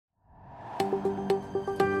Well,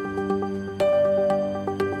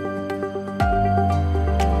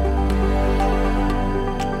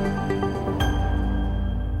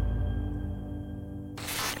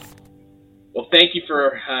 thank you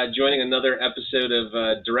for joining another episode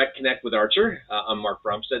of Direct Connect with Archer. I'm Mark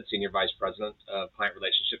Brahmstadt, Senior Vice President of Client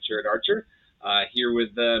Relationships here at Archer. Here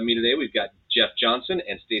with me today, we've got Jeff Johnson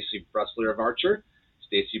and Stacy Bresler of Archer.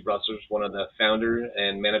 Stacy Bresler is one of the founders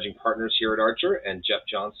and managing partners here at Archer, and Jeff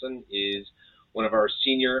Johnson is one of our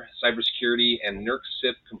senior cybersecurity and NERC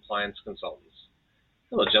SIP compliance consultants.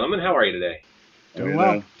 Hello, gentlemen. How are you today? Doing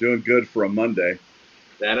well. Doing good for a Monday.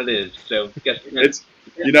 That it is. So, it's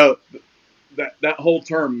you know. That whole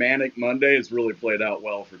term, Manic Monday, has really played out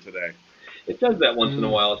well for today. It does that once in a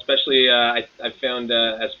while, especially I've found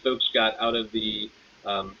as folks got out of the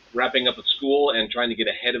wrapping up of school and trying to get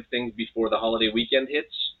ahead of things before the holiday weekend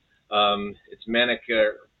hits. It's manic.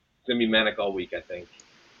 It's going to be manic all week, I think.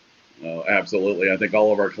 Oh, absolutely. I think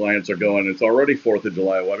all of our clients are going, it's already 4th of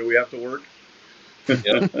July. Why do we have to work?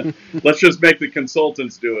 Yep. Let's just make the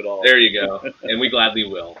consultants do it all. There you go. And we gladly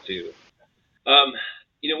will, too.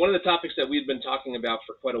 One of the topics that we've been talking about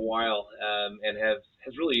for quite a while and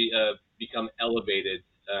has really become elevated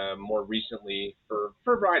more recently for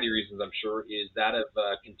a variety of reasons, I'm sure, is that of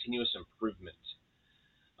continuous improvement.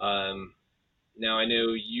 Now, I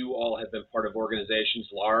know you all have been part of organizations,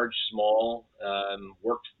 large, small,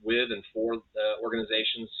 worked with and for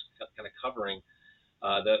organizations kind of covering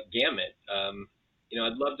the gamut.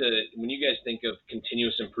 I'd love to, when you guys think of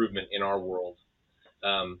continuous improvement in our world,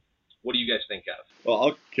 what do you guys think of? Well,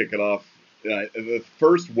 I'll kick it off. The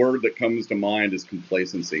first word that comes to mind is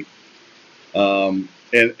complacency. And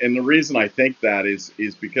the reason I think that is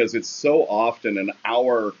because it's so often in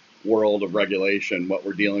our world of regulation, what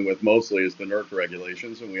we're dealing with mostly is the NERC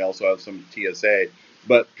regulations, and we also have some TSA.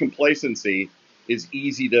 But complacency is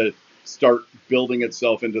easy to start building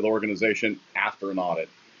itself into the organization after an audit.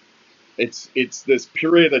 It's this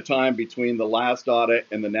period of time between the last audit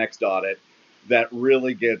and the next audit that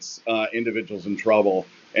really gets individuals in trouble.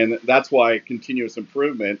 And that's why continuous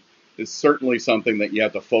improvement is certainly something that you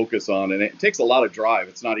have to focus on. And it takes a lot of drive.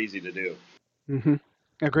 It's not easy to do. Mm-hmm.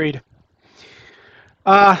 Agreed.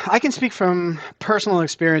 I can speak from personal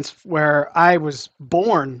experience where I was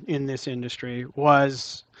born in this industry,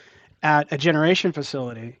 was at a generation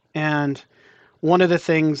facility. And one of the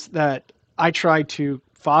things that I tried to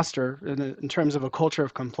foster in terms of a culture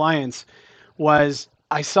of compliance was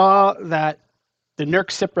I saw that the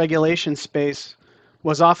NERC SIP regulation space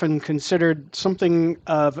was often considered something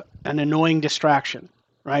of an annoying distraction,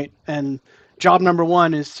 right? And job number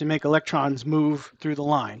one is to make electrons move through the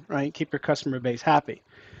line, right? Keep your customer base happy.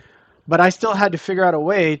 But I still had to figure out a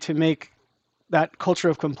way to make that culture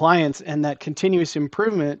of compliance and that continuous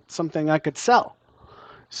improvement something I could sell.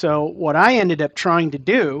 So what I ended up trying to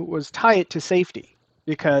do was tie it to safety,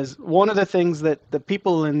 because one of the things that the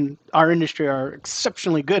people in our industry are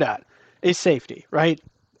exceptionally good at is safety, right?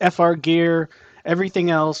 FR gear,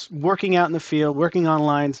 everything else, working out in the field, working on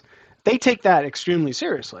lines, they take that extremely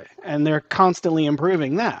seriously, and they're constantly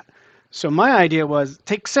improving that. So my idea was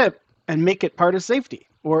take SIP and make it part of safety,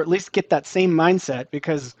 or at least get that same mindset,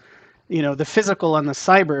 because the physical and the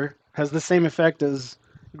cyber has the same effect as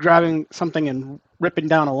grabbing something and ripping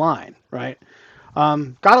down a line, right?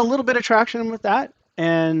 Got a little bit of traction with that,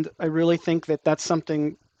 and I really think that that's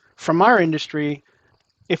something from our industry.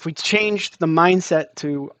 If we changed the mindset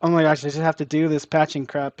to, oh my gosh, I just have to do this patching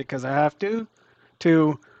crap because I have to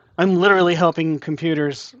I'm literally helping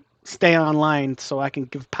computers stay online so I can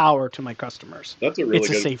give power to my customers. That's a really it's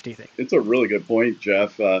a safety thing. It's a really good point,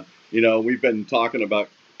 Jeff. We've been talking about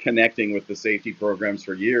connecting with the safety programs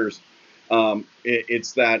for years.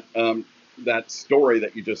 It's that story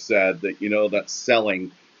that you just said, that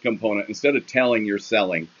selling component. Instead of telling, you're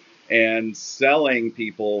selling. And selling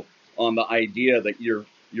people on the idea that you're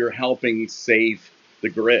helping save the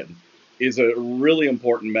grid is a really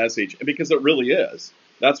important message, because it really is.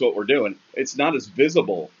 That's what we're doing. It's not as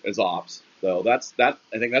visible as ops, though. I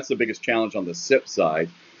think that's the biggest challenge on the SIP side.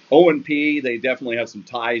 O&P, they definitely have some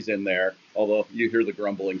ties in there, although you hear the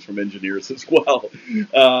grumblings from engineers as well.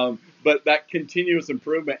 But that continuous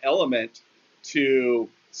improvement element to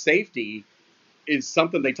safety is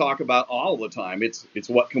something they talk about all the time. It's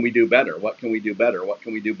what can we do better? What can we do better? What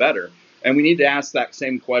can we do better? And we need to ask that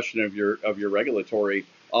same question of your regulatory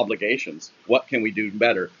obligations. What can we do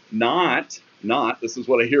better? Not, this is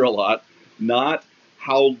what I hear a lot, not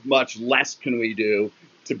how much less can we do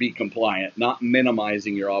to be compliant, not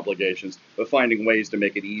minimizing your obligations, but finding ways to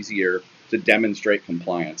make it easier to demonstrate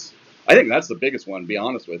compliance. I think that's the biggest one, to be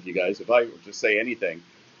honest with you guys. If I were to say anything,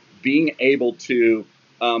 being able to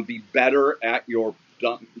be better at your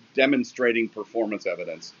demonstrating performance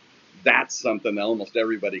evidence. That's something that almost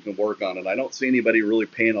everybody can work on, and I don't see anybody really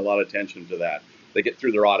paying a lot of attention to that. They get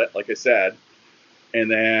through their audit, like I said, and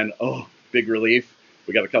then, big relief.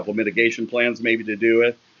 We got a couple mitigation plans maybe to do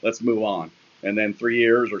it. Let's move on. And then 3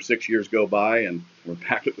 years or 6 years go by, and we're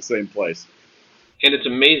back at the same place. And it's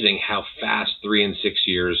amazing how fast 3 and 6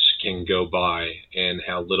 years can go by, and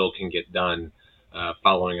how little can get done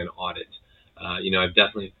following an audit. I've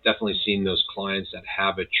definitely seen those clients that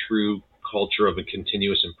have a true culture of a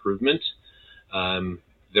continuous improvement.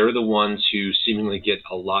 They're the ones who seemingly get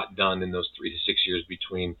a lot done in those 3 to 6 years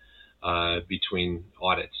between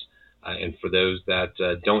audits. And for those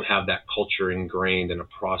that don't have that culture ingrained in a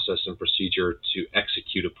process and procedure to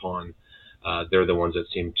execute upon, they're the ones that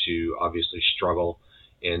seem to obviously struggle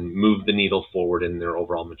and move the needle forward in their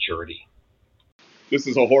overall maturity. This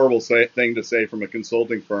is a horrible thing to say from a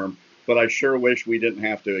consulting firm, but I sure wish we didn't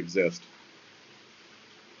have to exist.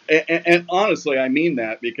 And honestly, I mean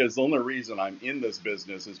that, because the only reason I'm in this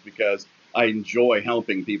business is because I enjoy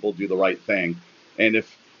helping people do the right thing. And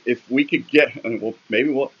if we could get, hopefully,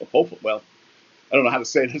 I don't know how to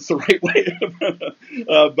say this the right way,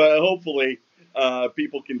 but hopefully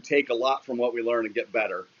people can take a lot from what we learn and get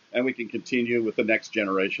better, and we can continue with the next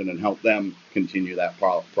generation and help them continue that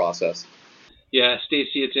process. Yeah,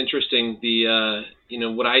 Stacy, it's interesting.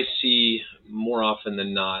 What I see more often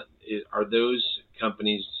than not are those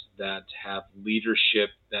companies that have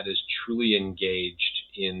leadership that is truly engaged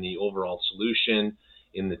in the overall solution,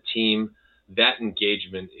 in the team. That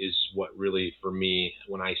engagement is what really, for me,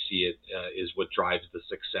 when I see it, is what drives the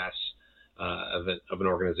success of an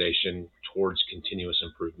organization towards continuous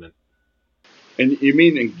improvement. And you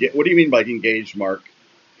mean, what do you mean by engaged, Mark?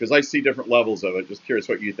 Because I see different levels of it. Just curious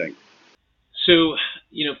what you think. So,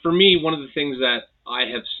 for me, one of the things that I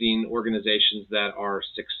have seen organizations that are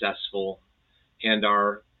successful and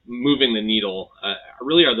are moving the needle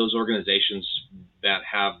really are those organizations that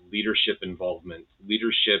have leadership involvement,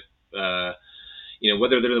 leadership,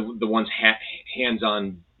 whether they're the ones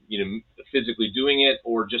hands-on, physically doing it,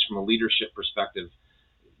 or just from a leadership perspective.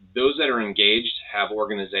 Those that are engaged have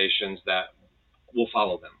organizations that will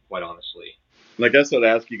follow them, quite honestly. And I guess I'd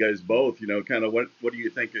ask you guys both, kind of what do you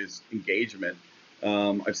think is engagement?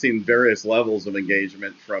 I've seen various levels of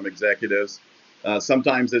engagement from executives.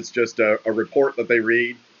 Sometimes it's just a report that they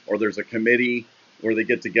read, or there's a committee where they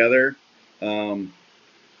get together.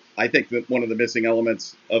 I think that one of the missing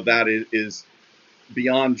elements of that is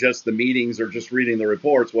beyond just the meetings or just reading the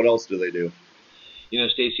reports. What else do they do?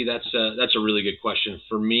 Stacy, that's a really good question.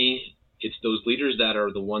 For me, it's those leaders that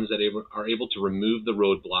are the ones that are able to remove the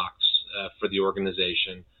roadblocks for the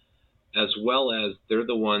organization, as well as they're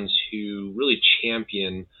the ones who really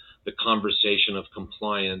champion the conversation of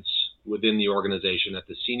compliance within the organization at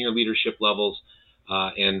the senior leadership levels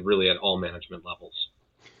and really at all management levels.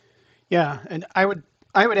 Yeah, and I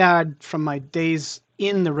would add, from my days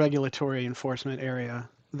in the regulatory enforcement area,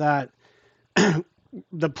 that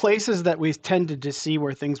the places that we tended to see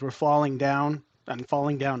where things were falling down, and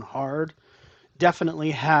falling down hard,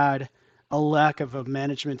 definitely had a lack of a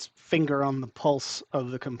management's finger on the pulse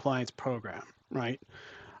of the compliance program, right?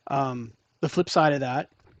 The flip side of that,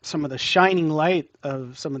 some of the shining light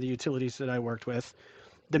of some of the utilities that I worked with,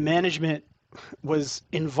 the management was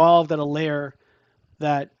involved at a layer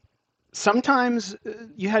that sometimes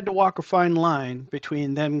you had to walk a fine line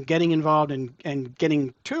between them getting involved and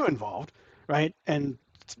getting too involved, right? And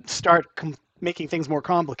start making things more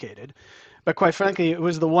complicated. But quite frankly, it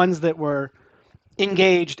was the ones that were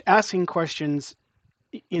engaged, asking questions,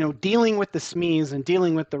 dealing with the SMEs and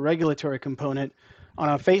dealing with the regulatory component on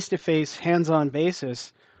a face-to-face, hands-on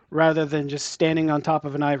basis, rather than just standing on top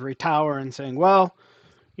of an ivory tower and saying, well,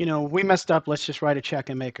 we messed up, let's just write a check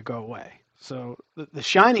and make it go away. So the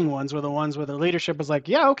shining ones were the ones where the leadership was like,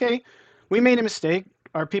 yeah, okay, we made a mistake.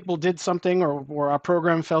 Our people did something, or our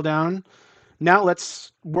program fell down. Now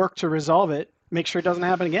let's work to resolve it, make sure it doesn't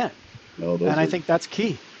happen again. I think that's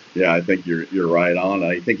key. Yeah, I think you're right on.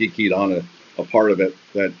 I think you keyed on a part of it,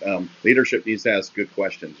 that leadership needs to ask good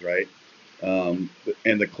questions, right? And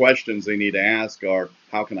the questions they need to ask are,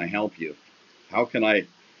 how can I help you? How can I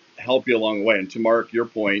help you along the way? And to Mark, your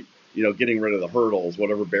point, getting rid of the hurdles,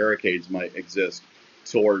 whatever barricades might exist,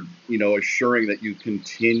 toward, assuring that you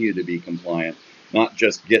continue to be compliant, not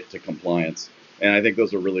just get to compliance. And I think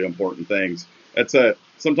those are really important things. That's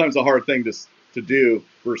sometimes a hard thing to do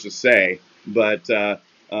versus say, but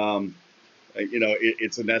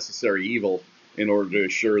it's a necessary evil in order to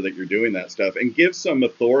assure that you're doing that stuff, and give some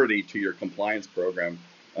authority to your compliance program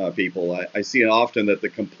people. I see it often that the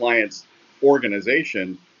compliance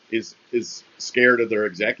organization is scared of their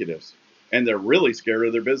executives, and they're really scared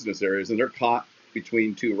of their business areas, and they're caught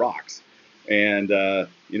between two rocks. And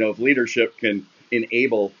if leadership can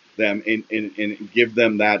enable them and give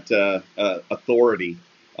them that authority,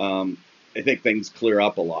 I think things clear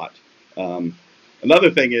up a lot.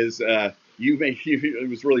 Another thing is it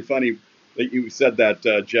was really funny that you said that,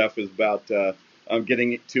 Jeff, is about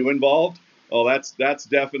getting too involved. Oh, that's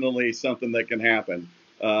definitely something that can happen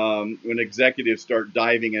when executives start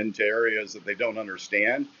diving into areas that they don't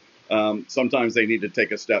understand. Sometimes they need to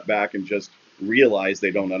take a step back and just realize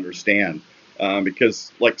they don't understand,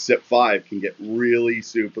 because like SIP 5 can get really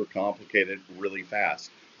super complicated really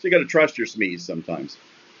fast. So you got to trust your SMEs sometimes.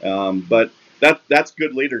 But that's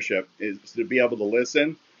good leadership, is to be able to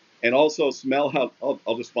listen and also smell out.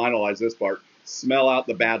 I'll just finalize this part. Smell out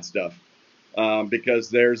the bad stuff,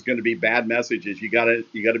 because there's going to be bad messages. You got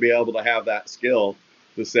to be able to have that skill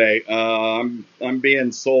to say, I'm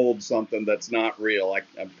being sold something that's not real.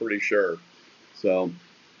 I'm pretty sure. So.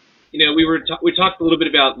 We talked a little bit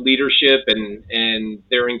about leadership and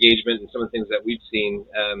their engagement and some of the things that we've seen.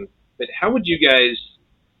 But how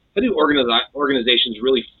do organizations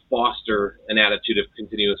really foster an attitude of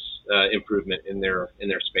continuous improvement in their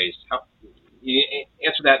space? You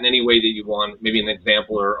answer that in any way that you want, maybe an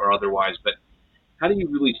example or otherwise. But how do you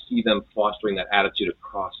really see them fostering that attitude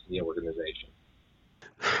across the organization?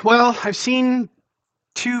 Well, I've seen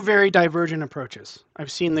two very divergent approaches.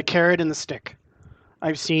 I've seen the carrot and the stick.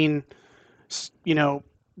 I've seen,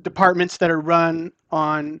 departments that are run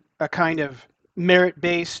on a kind of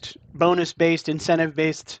merit-based, bonus-based,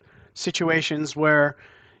 incentive-based situations where,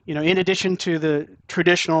 in addition to the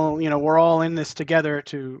traditional, we're all in this together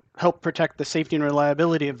to help protect the safety and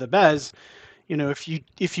reliability of the BES,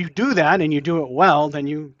 if you do that and you do it well, then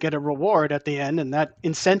you get a reward at the end, and that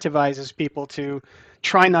incentivizes people to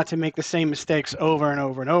try not to make the same mistakes over and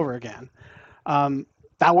over and over again.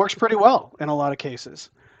 That works pretty well in a lot of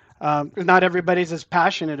cases. Not everybody's as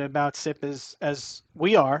passionate about SIP as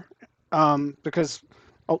we are, because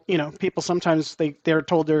people sometimes they're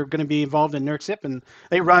told they're going to be involved in NERC SIP and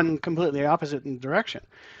they run completely opposite in direction.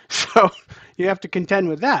 So you have to contend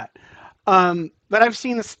with that. But I've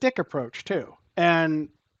seen the stick approach too, and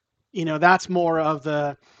that's more of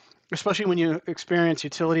the, especially when you experience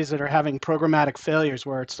utilities that are having programmatic failures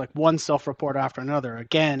where it's like one self-report after another,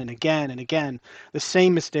 again and again and again, the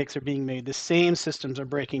same mistakes are being made, the same systems are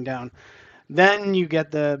breaking down. Then you get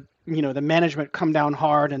the management come down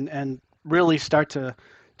hard and really start to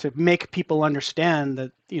make people understand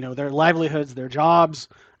that their livelihoods, their jobs,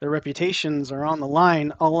 their reputations are on the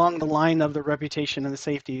line, along the line of the reputation and the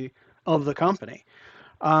safety of the company.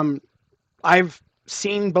 I've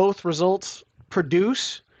seen both results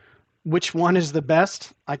produce. Which one is the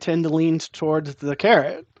best? I tend to lean towards the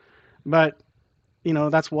carrot, but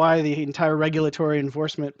that's why the entire regulatory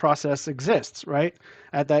enforcement process exists, right?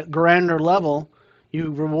 At that grander level, you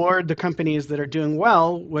reward the companies that are doing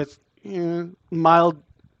well with mild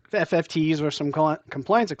FFTs or some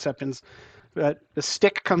compliance acceptance, but the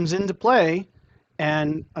stick comes into play,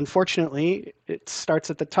 and unfortunately, it starts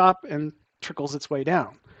at the top and trickles its way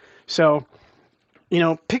down. So,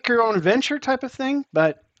 pick your own adventure type of thing,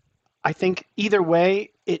 but I think either way,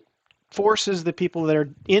 it forces the people that are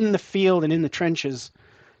in the field and in the trenches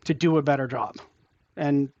to do a better job.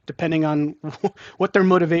 And depending on what their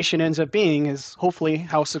motivation ends up being is hopefully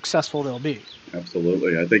how successful they'll be.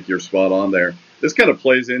 Absolutely. I think you're spot on there. This kind of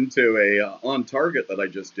plays into a on target that I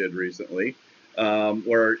just did recently,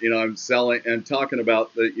 where, I'm talking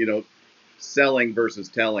about the, selling versus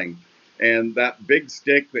telling. And that big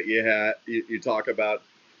stick that you talk about,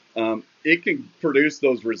 it can produce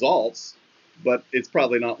those results, but it's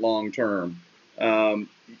probably not long term. And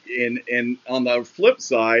on the flip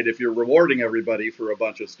side, if you're rewarding everybody for a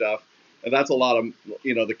bunch of stuff, and that's a lot of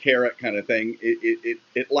the carrot kind of thing.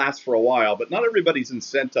 It lasts for a while, but not everybody's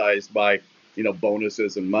incentivized by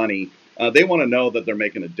bonuses and money. They want to know that they're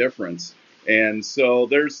making a difference, and so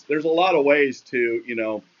there's a lot of ways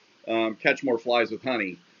to catch more flies with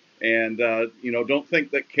honey. And don't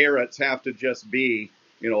think that carrots have to just be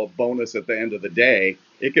a bonus at the end of the day.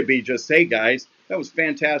 It could be just, hey guys, that was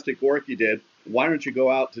fantastic work you did. Why don't you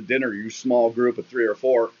go out to dinner, you small group of 3 or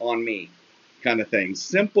 4, on me, kind of thing.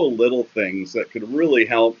 Simple little things that could really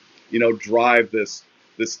help, drive this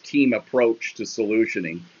team approach to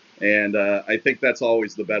solutioning. And I think that's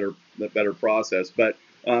always the better process. But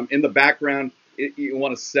in the background, you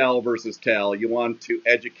want to sell versus tell. You want to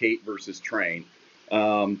educate versus train.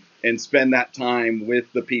 And spend that time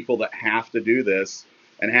with the people that have to do this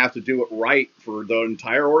and have to do it right for the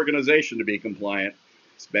entire organization to be compliant.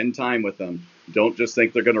 Spend time with them. Don't just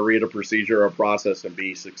think they're going to read a procedure or a process and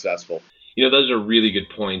be successful. Those are really good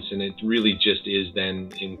points, and it really just is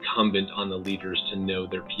then incumbent on the leaders to know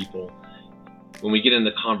their people. When we get in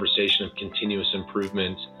the conversation of continuous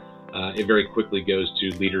improvement, it very quickly goes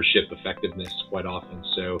to leadership effectiveness quite often.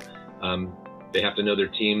 So they have to know their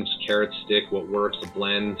team's carrot stick, what works, the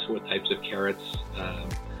blend, what types of carrots.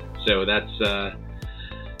 So that's a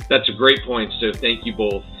great point. So thank you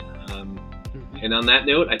both. And on that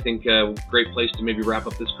note, I think a great place to maybe wrap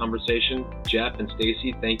up this conversation. Jeff and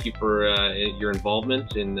Stacy, thank you for your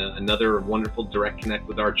involvement in another wonderful Direct Connect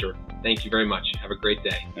with Archer. Thank you very much. Have a great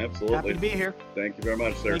day. Absolutely. Happy to be here. Thank you very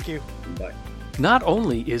much, sir. Thank you. Bye. Not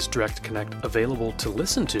only is Direct Connect available to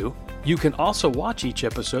listen to, you can also watch each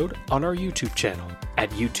episode on our YouTube channel at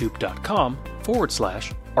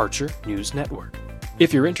youtube.com/Archer News Network.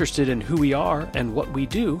 If you're interested in who we are and what we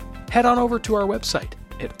do, head on over to our website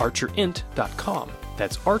at archerint.com.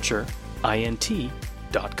 That's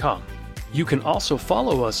archerint.com. You can also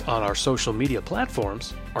follow us on our social media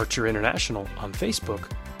platforms, Archer International on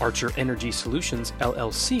Facebook, Archer Energy Solutions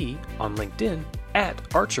LLC on LinkedIn, at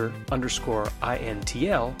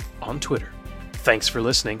Archer_INTL on Twitter. Thanks for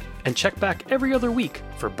listening, and check back every other week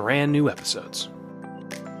for brand new episodes.